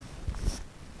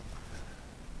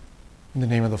In the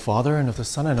name of the Father, and of the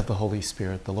Son, and of the Holy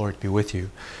Spirit, the Lord be with you.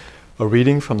 A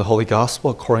reading from the Holy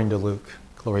Gospel according to Luke.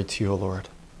 Glory to you, O Lord.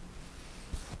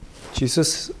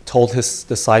 Jesus told his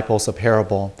disciples a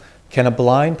parable. Can a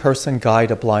blind person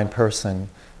guide a blind person?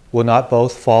 Will not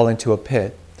both fall into a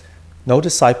pit? No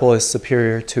disciple is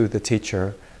superior to the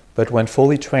teacher, but when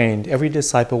fully trained, every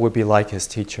disciple will be like his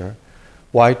teacher.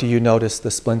 Why do you notice the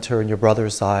splinter in your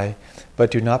brother's eye,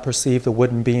 but do not perceive the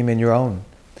wooden beam in your own?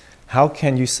 How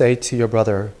can you say to your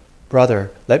brother,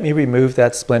 "Brother, let me remove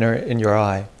that splinter in your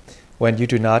eye," when you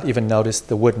do not even notice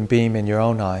the wooden beam in your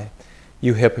own eye?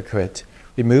 You hypocrite,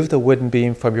 remove the wooden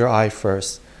beam from your eye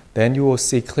first, then you will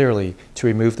see clearly to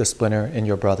remove the splinter in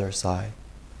your brother's eye.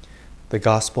 The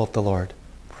Gospel of the Lord.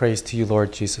 Praise to you,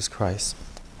 Lord Jesus Christ.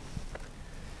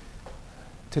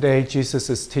 Today, Jesus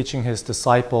is teaching his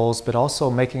disciples, but also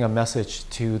making a message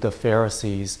to the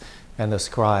Pharisees and the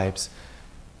scribes.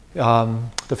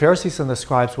 The Pharisees and the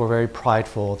scribes were very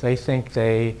prideful. They think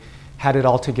they had it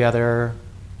all together.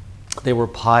 They were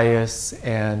pious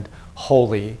and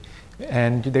holy,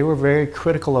 and they were very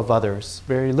critical of others,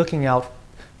 very looking out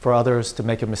for others to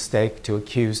make a mistake, to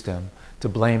accuse them, to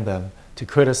blame them, to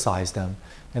criticize them.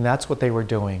 And that's what they were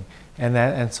doing.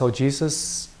 And so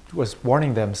Jesus was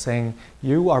warning them, saying,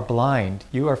 you are blind,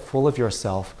 you are full of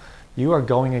yourself, you are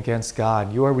going against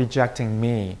God, you are rejecting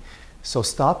me. So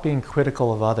stop being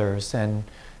critical of others and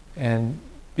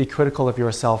be critical of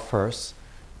yourself first.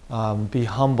 Be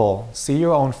humble, see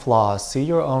your own flaws, see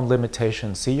your own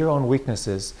limitations, see your own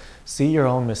weaknesses, see your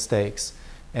own mistakes,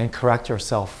 and correct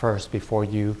yourself first before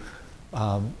you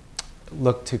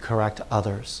look to correct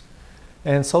others.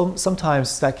 And so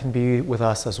sometimes that can be with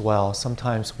us as well.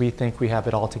 Sometimes we think we have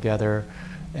it all together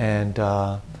and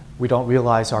we don't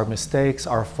realize our mistakes,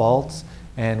 our faults,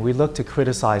 and we look to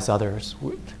criticize others.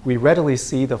 We readily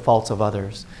see the faults of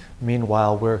others.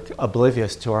 Meanwhile, we're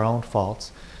oblivious to our own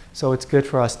faults. So it's good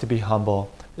for us to be humble.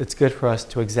 It's good for us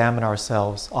to examine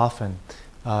ourselves often,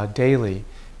 daily,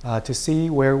 to see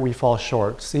where we fall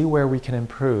short, see where we can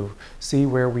improve, see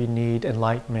where we need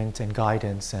enlightenment and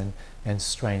guidance and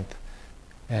strength.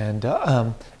 And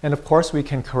of course, we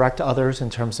can correct others in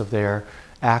terms of their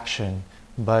action,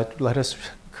 but let us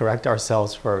correct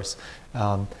ourselves first.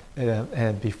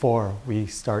 And before we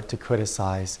start to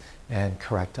criticize and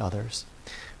correct others.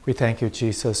 We thank you,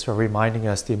 Jesus, for reminding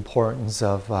us the importance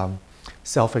of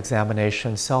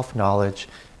self-examination, self-knowledge,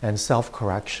 and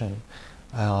self-correction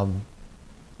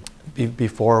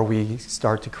before we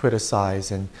start to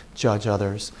criticize and judge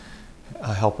others.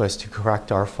 Help us to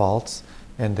correct our faults,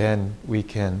 and then we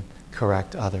can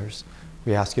correct others.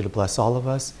 We ask you to bless all of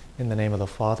us in the name of the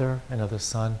Father, and of the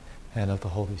Son, and of the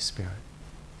Holy Spirit.